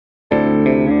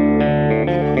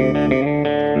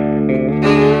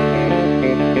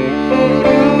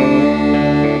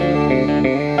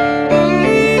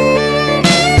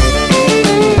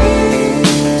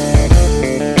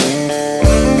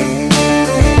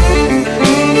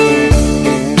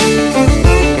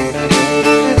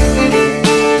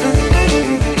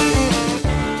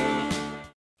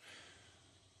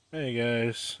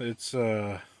It's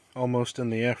almost in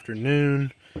the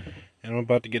afternoon, and I'm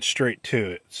about to get straight to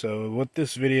it. So what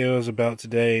this video is about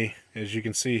today, as you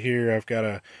can see here, I've got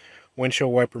a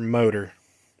windshield wiper motor.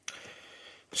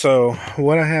 So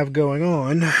what I have going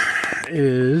on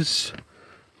is,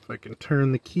 if I can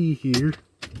turn the key here,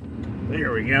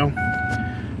 there we go.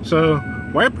 So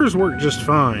wipers work just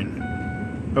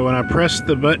fine, but when I press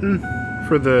the button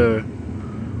for the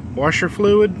washer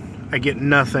fluid, I get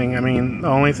nothing. I mean, the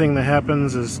only thing that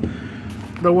happens is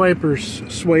the wipers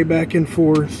sway back and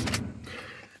forth.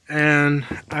 And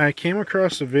I came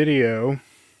across a video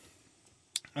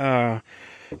a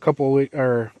couple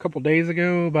days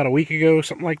ago, about a week ago,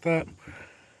 something like that.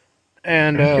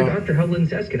 And ask your doctor how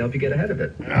Linzess can help you get ahead of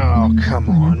it. Oh, come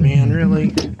on, man,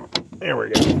 really? There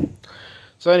we go.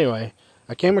 So anyway,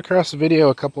 I came across a video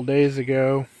a couple days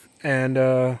ago, and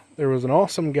there was an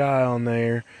awesome guy on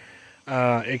there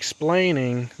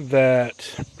explaining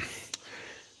that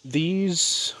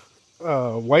these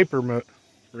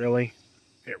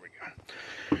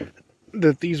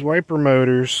these wiper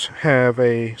motors have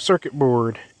a circuit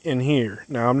board in here.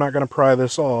 Now, I'm not going to pry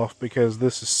this off because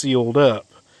this is sealed up,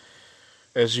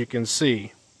 as you can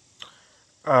see.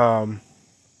 So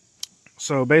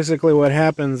basically what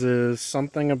happens is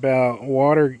something about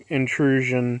water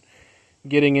intrusion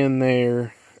getting in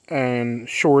there and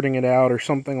shorting it out or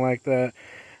something like that.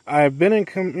 I've been in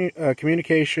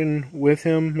communication with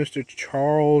him, Mr.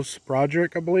 Charles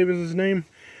Broderick, I believe is his name.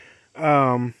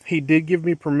 He did give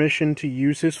me permission to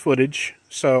use his footage,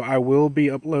 so I will be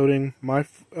uploading my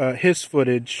his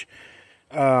footage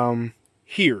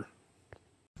here.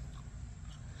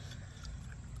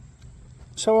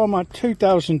 So on my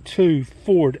 2002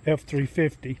 Ford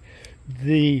F-350,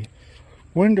 the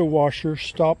window washer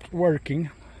stopped working,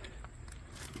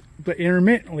 but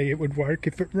intermittently it would work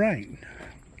if it rained.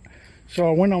 So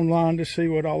I went online to see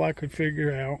what all I could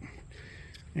figure out,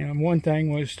 and one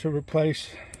thing was to replace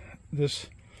this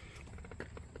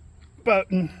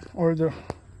button or the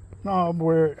knob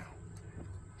where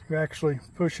you actually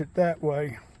push it that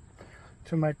way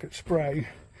to make it spray.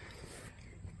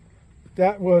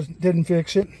 That didn't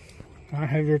fix it. I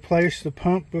have replaced the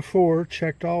pump before,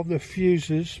 checked all the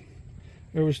fuses.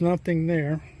 There was nothing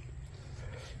there.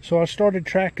 So I started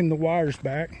tracking the wires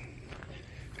back.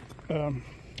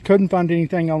 Couldn't find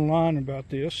anything online about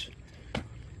this.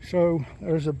 So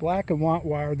there's a black and white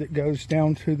wire that goes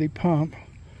down to the pump.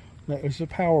 That is the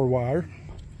power wire.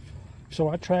 So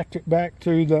I tracked it back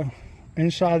to the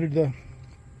inside of the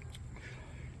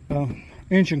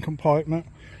engine compartment,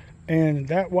 and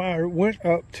that wire went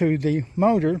up to the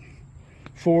motor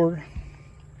for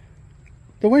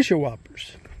the windshield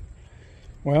wipers.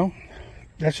 Well,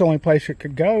 that's the only place it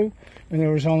could go, and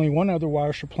there was only one other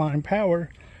wire supplying power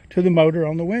to the motor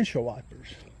on the windshield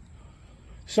wipers.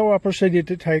 So I proceeded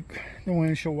to take the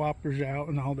windshield wipers out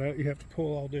and all that. You have to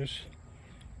pull all this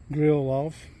grill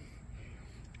off.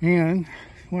 And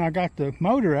when I got the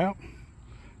motor out,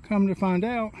 come to find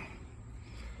out,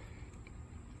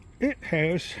 it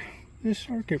has this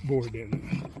circuit board in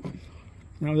it.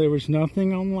 Now, there was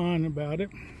nothing online about it.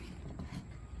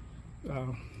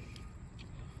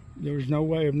 There was no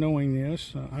way of knowing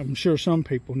this. I'm sure some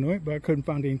people knew it, but I couldn't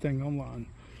find anything online.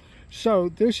 So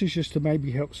this is just to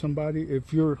maybe help somebody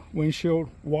if your windshield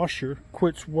washer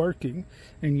quits working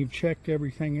and you've checked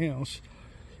everything else.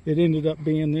 It ended up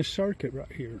being this circuit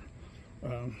right here.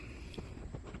 I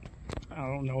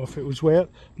don't know if it was wet.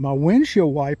 My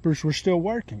windshield wipers were still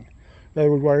working. They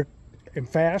would work in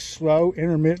fast, slow,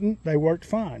 intermittent. They worked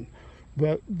fine.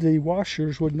 But the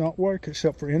washers would not work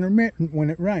except for intermittent when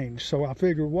it rained. So I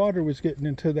figured water was getting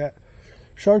into that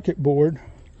circuit board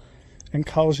and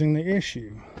causing the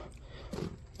issue.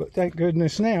 But thank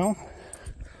goodness now,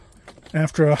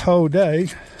 after a whole day,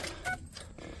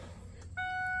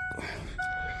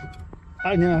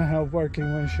 I now have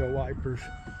working windshield wipers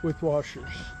with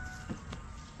washers.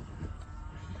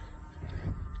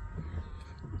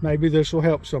 Maybe this will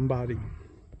help somebody.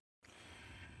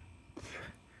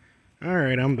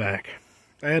 Alright, I'm back.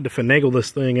 I had to finagle this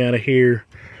thing out of here.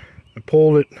 I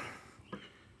pulled it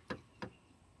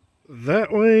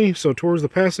that way, so towards the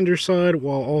passenger side,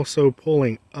 while also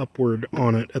pulling upward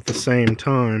on it at the same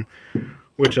time,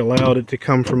 which allowed it to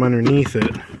come from underneath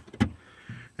it.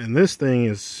 And this thing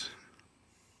is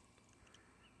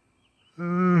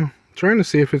trying to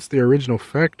see if it's the original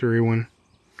factory one.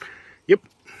 Yep.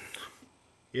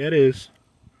 Yeah, it is.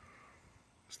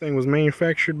 This thing was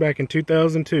manufactured back in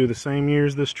 2002, the same year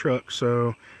as this truck.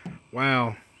 So,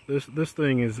 wow, this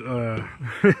thing is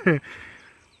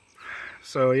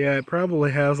so yeah, it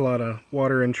probably has a lot of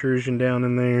water intrusion down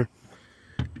in there.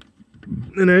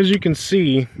 And as you can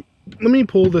see, let me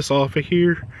pull this off of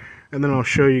here, and then I'll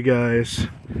show you guys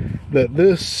that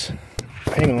this,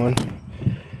 hang on,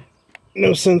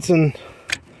 no sense in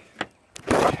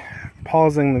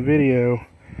pausing the video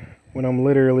when I'm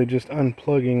literally just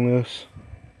unplugging this.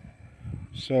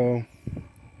 So,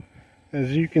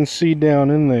 as you can see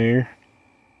down in there,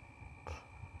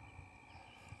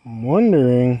 I'm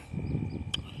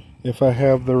wondering if I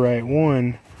have the right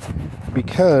one,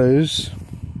 because,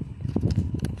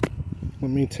 let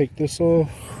me take this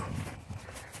off.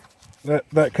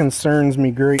 That concerns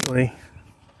me greatly.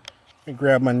 Let me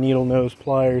grab my needle nose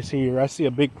pliers here. I see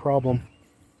a big problem.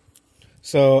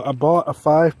 So I bought a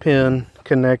 5-pin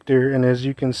connector, and as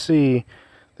you can see,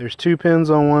 there's 2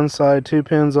 pins on one side, 2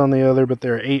 pins on the other, but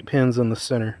there are 8 pins in the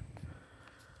center.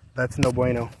 That's no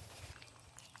bueno.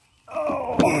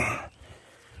 Oh.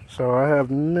 So I have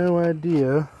no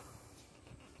idea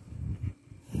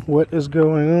what is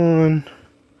going on.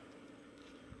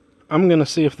 I'm gonna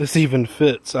see if this even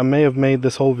fits. I may have made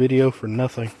this whole video for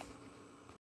nothing.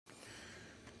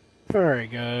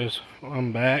 Alright guys,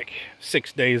 I'm back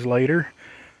 6 days later.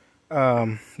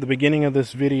 The beginning of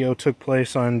this video took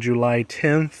place on July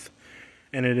 10th,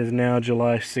 and it is now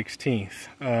July 16th.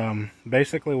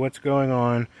 Basically what's going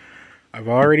on, I've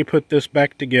already put this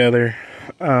back together.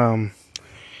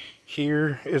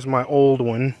 Here is my old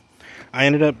one. I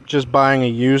ended up just buying a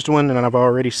used one, and I've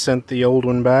already sent the old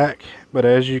one back. But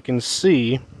as you can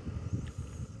see,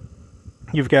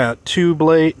 you've got 2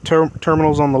 blade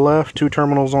terminals on the left, 2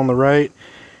 terminals on the right,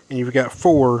 and you've got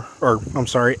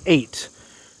 8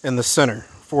 in the center.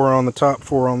 4 on the top,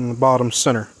 4 on the bottom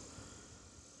center.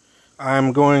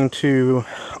 I'm going to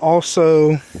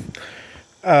also,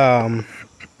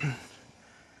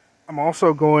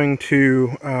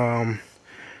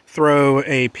 throw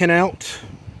a pinout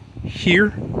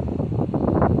here.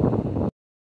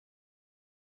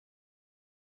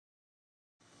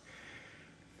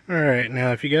 Alright,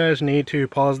 now if you guys need to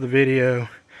pause the video,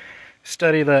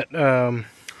 study that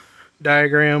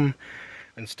diagram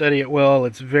and study it well.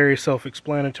 It's very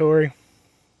self-explanatory.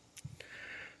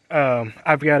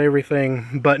 I've got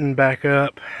everything buttoned back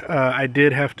up. I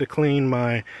did have to clean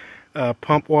my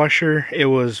pump washer. It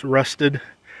was rusted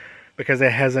because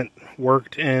it hasn't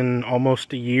worked in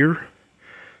almost a year.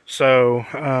 So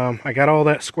I got all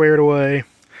that squared away.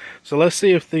 So let's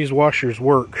see if these washers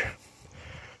work.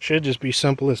 Should just be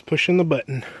simple as pushing the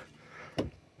button.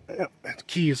 Yep, that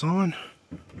key is on.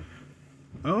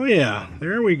 Oh yeah,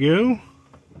 there we go.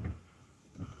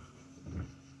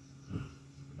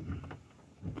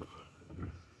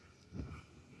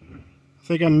 I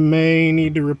think I may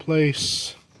need to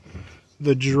replace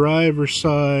the driver's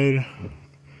side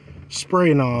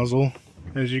spray nozzle.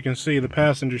 As you can see, the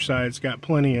passenger side's got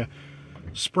plenty of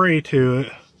spray to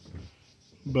it,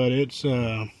 but it's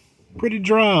pretty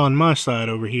dry on my side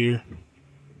over here.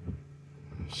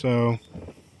 So,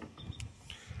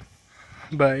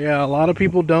 but yeah, a lot of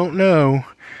people don't know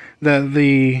that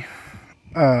the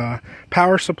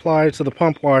power supply to the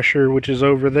pump washer, which is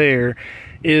over there,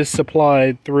 is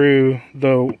supplied through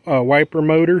the wiper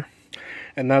motor,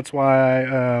 and that's why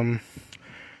I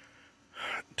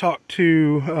talked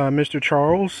to Mr.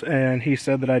 Charles, and he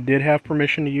said that I did have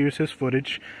permission to use his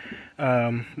footage,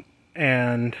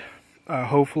 and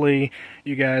hopefully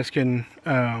you guys can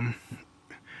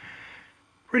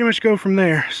pretty much go from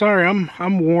there. Sorry,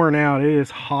 I'm worn out. It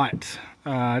is hot.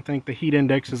 I think the heat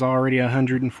index is already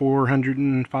 104,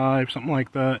 105, something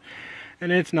like that,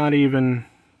 and it's not even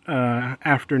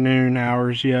afternoon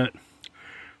hours yet.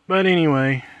 But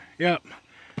anyway, yep.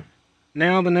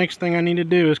 Now the next thing I need to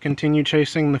do is continue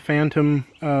chasing the phantom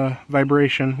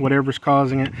vibration, whatever's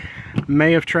causing it.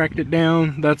 May have tracked it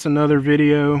down. That's another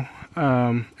video.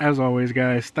 As always,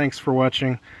 guys, thanks for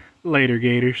watching. Later,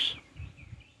 Gators.